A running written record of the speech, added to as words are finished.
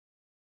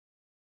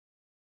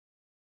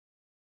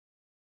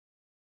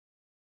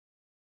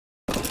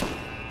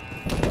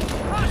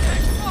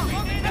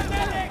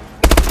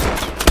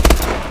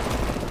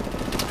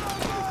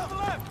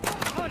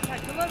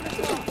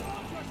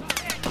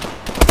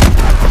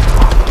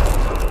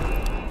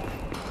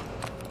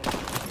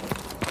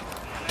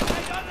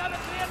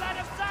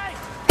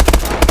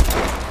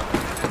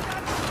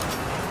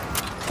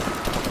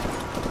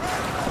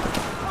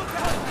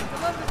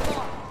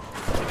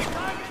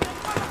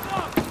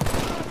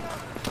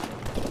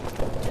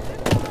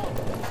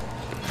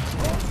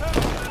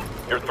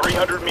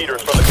300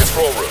 meters from the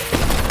control room.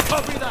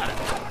 Copy that.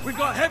 We've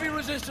got heavy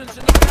resistance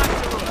in the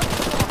reactor room.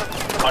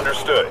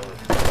 Understood.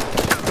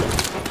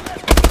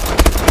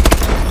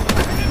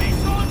 Enemy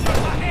soldiers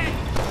ahead!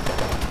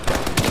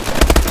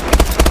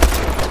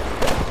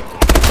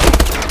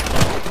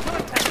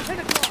 Contact 10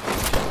 o'clock.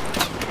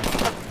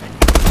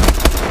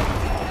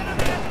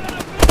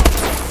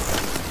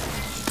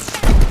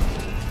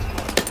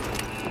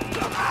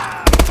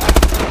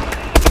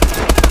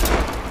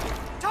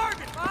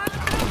 Target, man!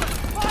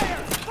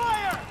 Fire!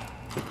 Fire!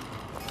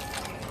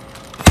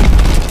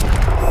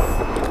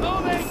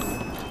 Moving!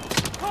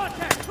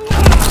 Contact! Who are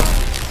you?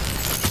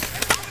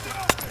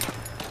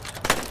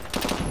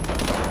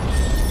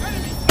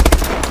 Enemy!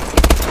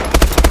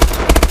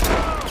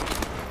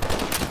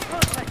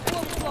 Contact!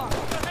 Close block!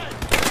 Ahead!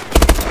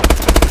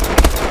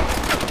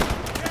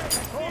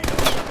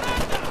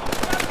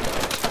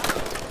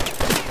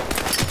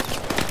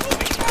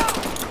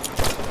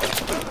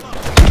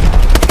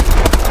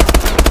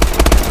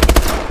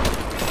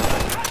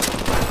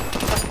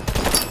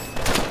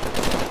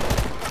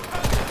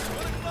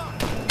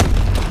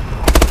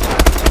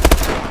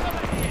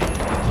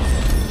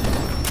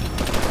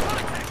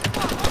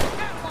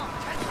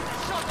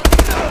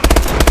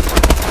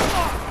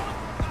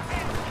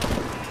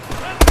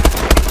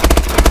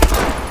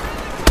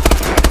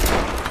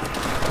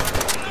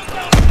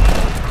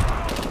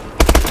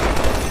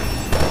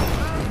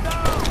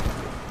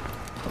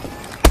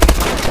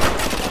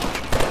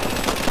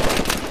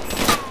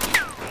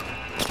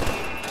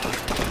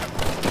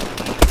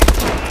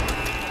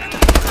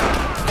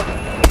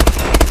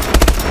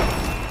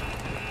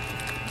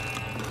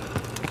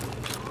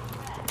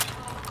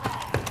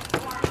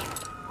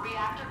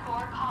 Reactor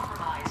core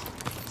compromised.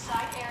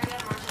 Site area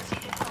emergency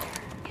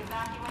declared.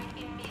 Evacuate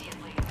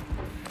immediately.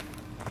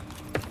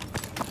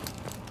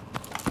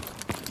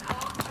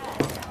 Code red.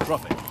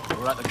 Prophet,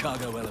 we're at the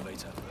cargo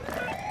elevator.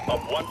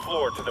 Up one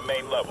floor to the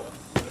main level.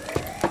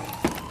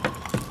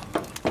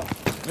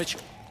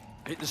 Mitchell,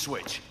 hit the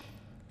switch.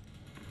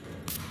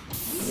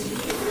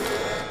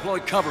 Deploy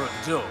cover at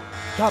the door.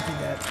 Copy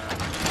that.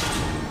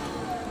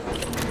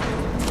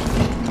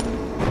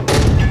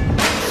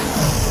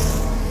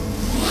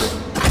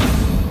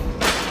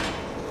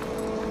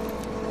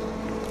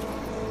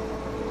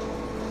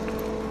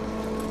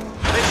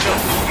 Mitchell,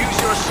 use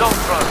your assault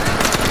drone.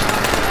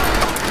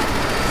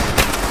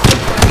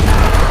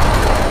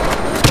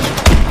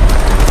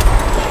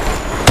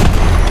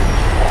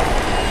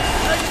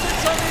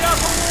 Exit's on the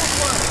upper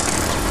walkway.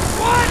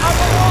 What?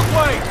 Upper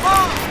walkway!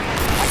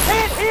 I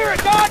can't hear a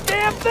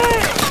goddamn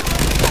thing!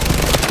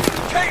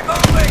 Keep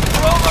moving!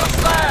 We're almost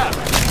there!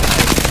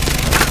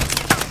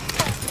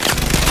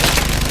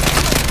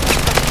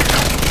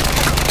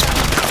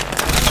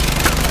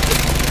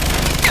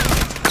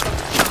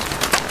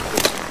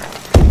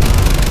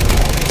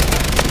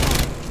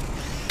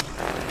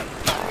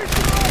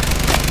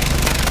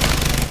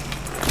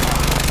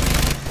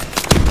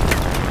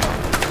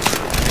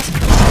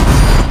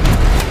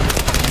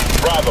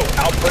 Bravo,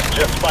 output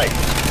just spiked.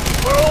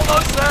 We're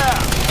almost there!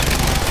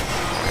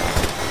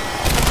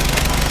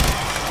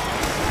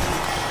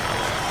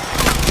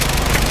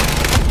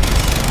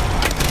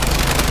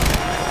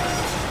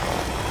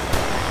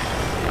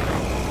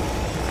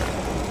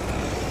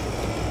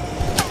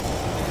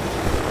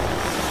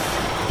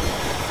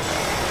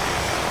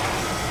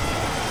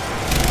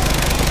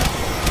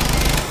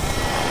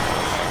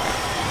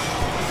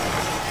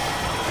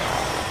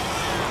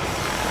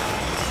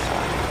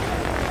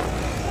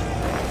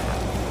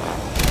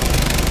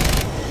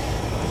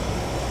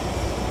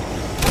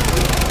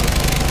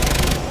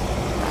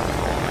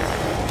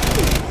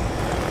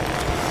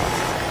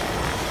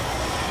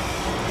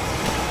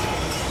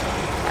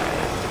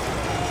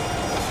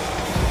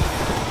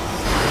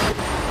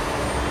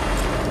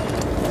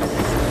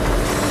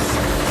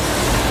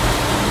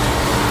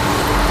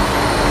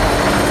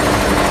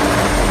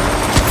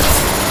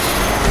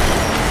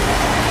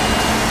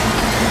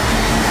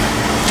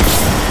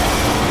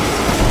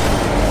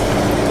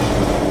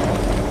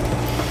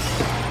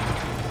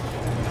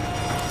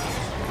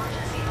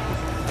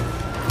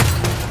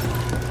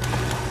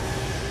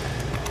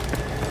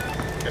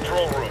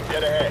 Control room,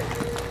 dead ahead.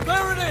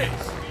 There it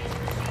is!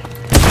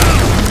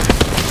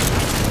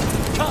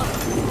 Connor,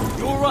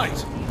 you alright?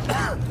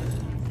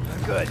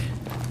 I'm good.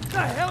 What the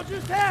hell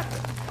just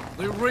happened?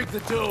 They rigged the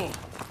door.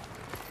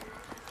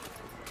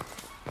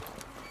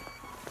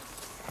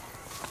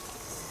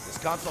 This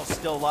console's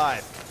still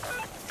live.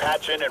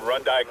 Patch in and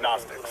run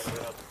diagnostics.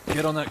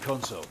 Get on that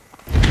console.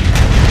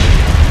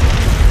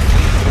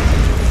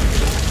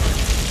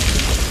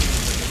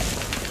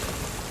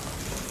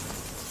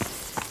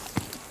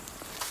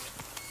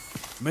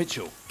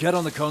 Mitchell, get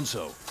on the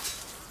console.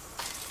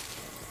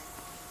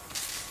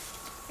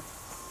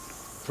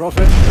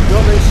 Prophet, you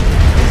got this?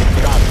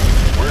 Copy.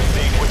 We're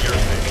seeing what you're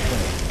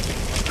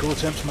seeing. Core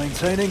temps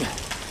maintaining. Need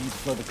to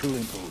flood the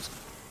cooling pools.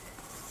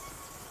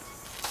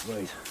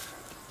 Wait.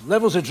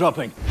 Levels are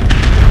dropping.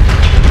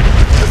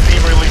 The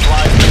steam release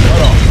line's been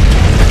cut off.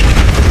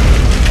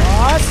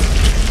 What?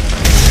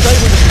 Stay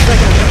with us a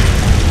second.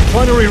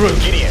 route.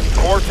 Gideon,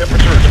 core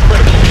temperature is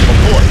critical.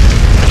 Report.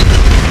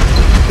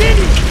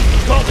 Gideon!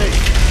 Got me!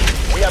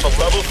 We have a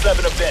level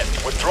 7 event.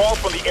 Withdraw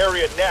from the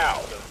area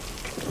now.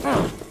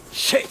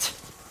 Shit!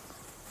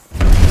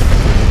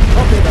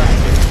 Copy that.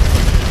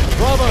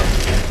 Bravo!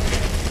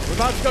 We're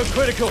about to go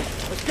critical.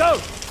 Let's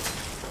go!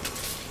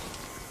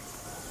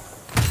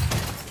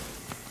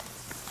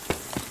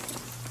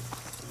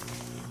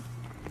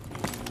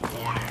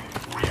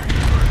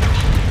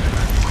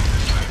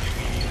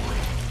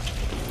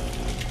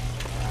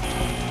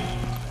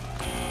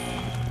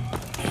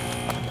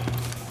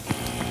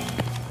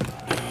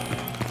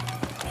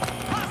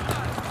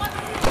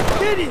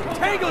 Gideon!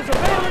 Tangles are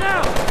bailing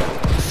out!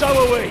 So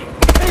are we!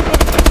 Keep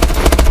moving!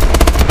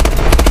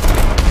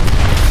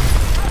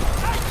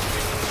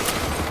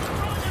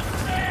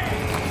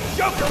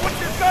 Joker, what's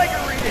your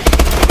Geiger reading?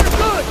 We're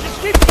good! Just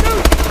keep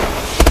shooting!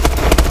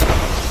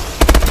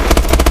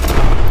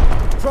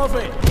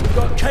 Prophet, we've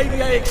got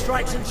KVA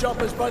extraction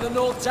choppers by the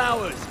North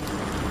Towers.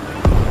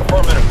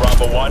 Affirmative,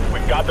 Bravo 1.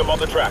 We've got them on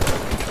the track.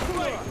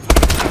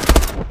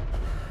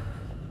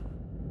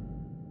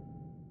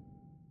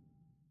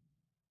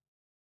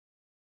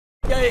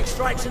 KVA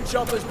extraction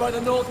choppers by the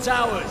North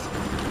Towers.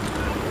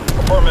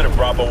 Affirmative,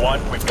 Bravo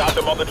 1. We've got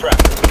them on the track.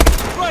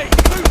 Wait,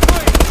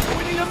 2-3!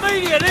 We need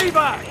immediate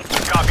evac!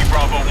 Copy,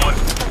 Bravo 1.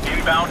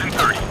 Inbound in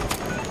 30.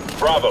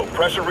 Bravo,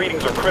 pressure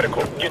readings are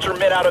critical. Get your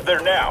men out of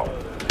there now.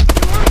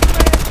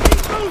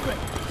 Keep moving!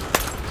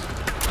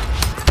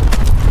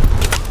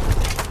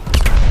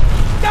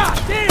 God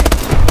damn!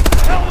 What the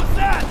hell was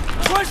that?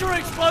 Pressure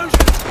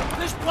explosions!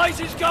 This place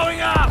is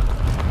going up!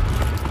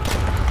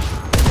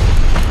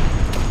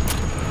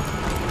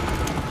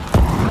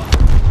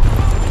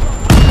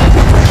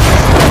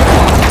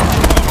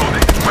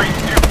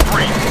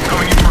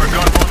 Going in for a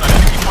gunboat on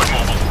enemy foot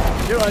mobile.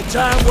 You're a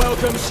damn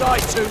welcome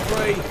sight,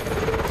 2-3.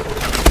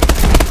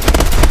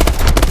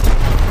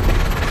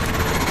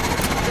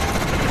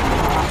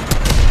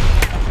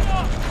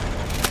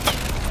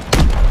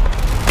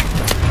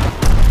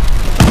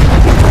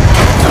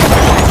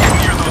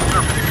 Near those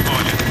surface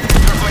explosions.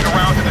 Circling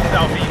around to the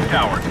southeast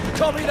tower.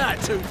 Copy that,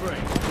 2-3.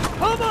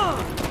 Come on!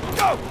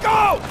 Go,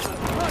 go!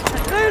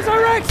 There's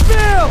our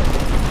exfil!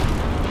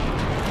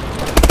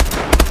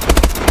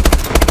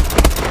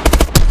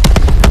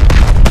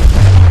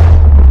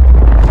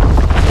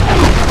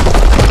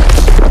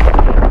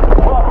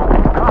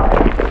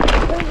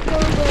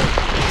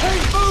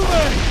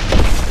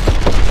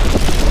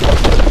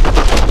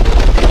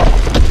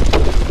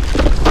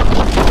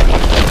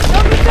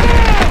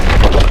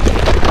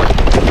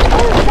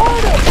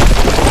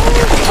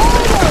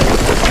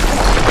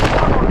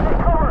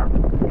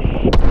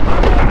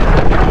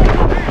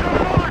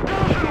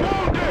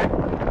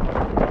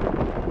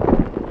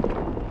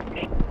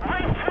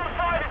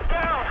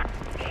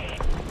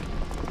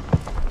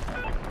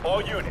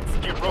 All units,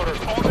 get rotors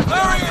on the...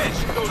 There he is!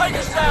 Take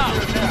us down!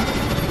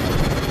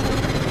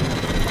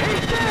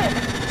 He's dead!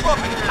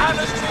 Prophet,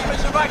 Anna's team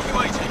is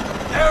evacuating.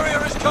 Area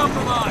is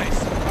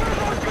compromised.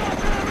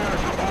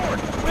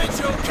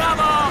 Mitchell, come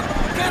on!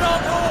 Get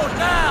on board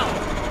now!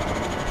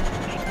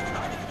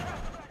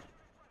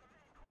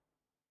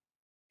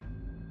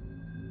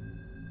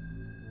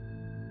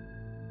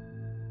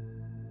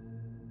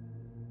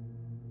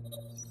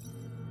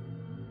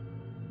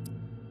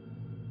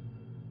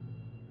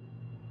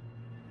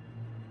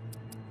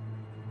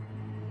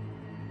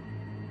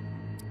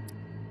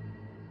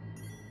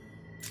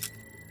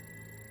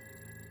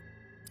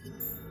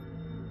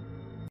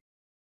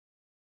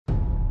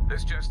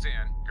 This just in,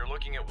 you're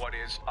looking at what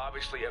is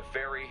obviously a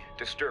very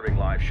disturbing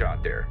live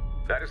shot there.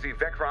 That is the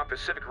Vectron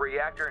Pacific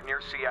reactor near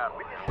Seattle.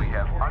 We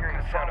have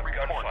unconfirmed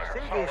reports.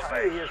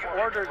 CDC has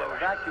ordered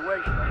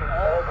evacuation of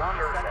all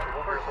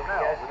non-essential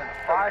personnel within a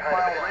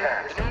 5-mile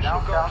radius of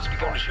downtown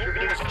begun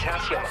distributing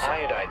potassium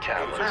iodide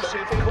tablets.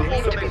 They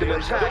need to be the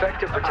most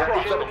effective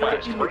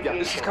protection.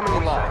 This is coming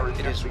in live.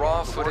 It is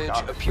raw footage.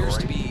 Appears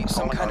to be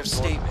some kind of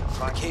statement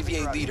from the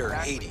KVA leader,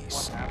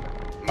 Hades.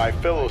 My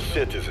fellow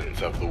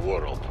citizens of the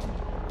world,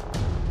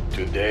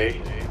 today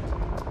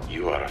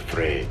you are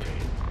afraid.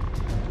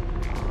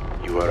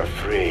 You are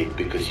afraid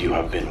because you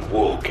have been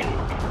woken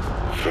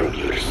from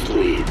your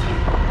sleep.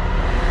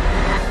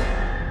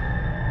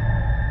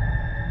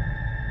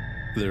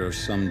 There are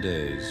some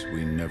days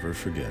we never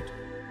forget.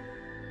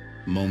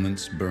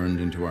 Moments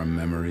burned into our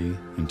memory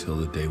until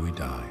the day we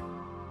die.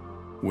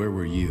 Where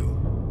were you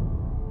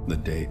the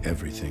day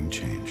everything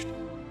changed?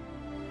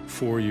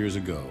 4 years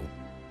ago,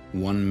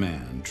 one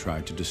man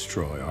tried to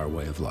destroy our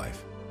way of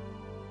life.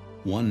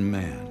 One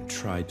man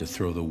tried to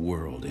throw the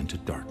world into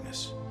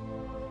darkness.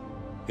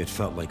 It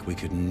felt like we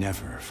could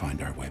never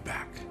find our way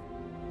back.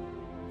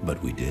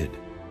 But we did.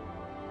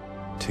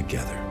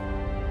 Together.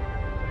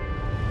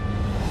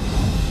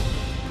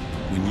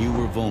 When you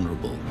were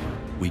vulnerable,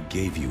 we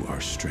gave you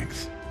our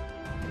strength.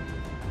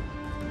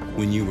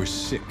 When you were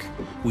sick,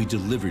 we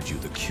delivered you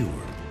the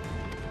cure.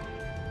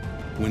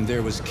 When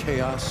there was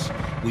chaos,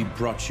 we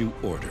brought you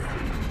order.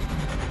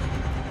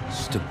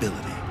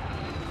 Stability,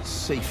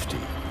 safety,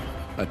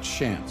 a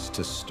chance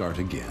to start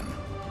again.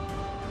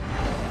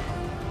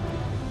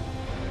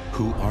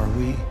 Who are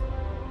we?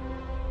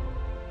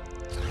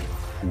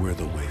 We're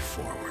the way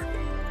forward.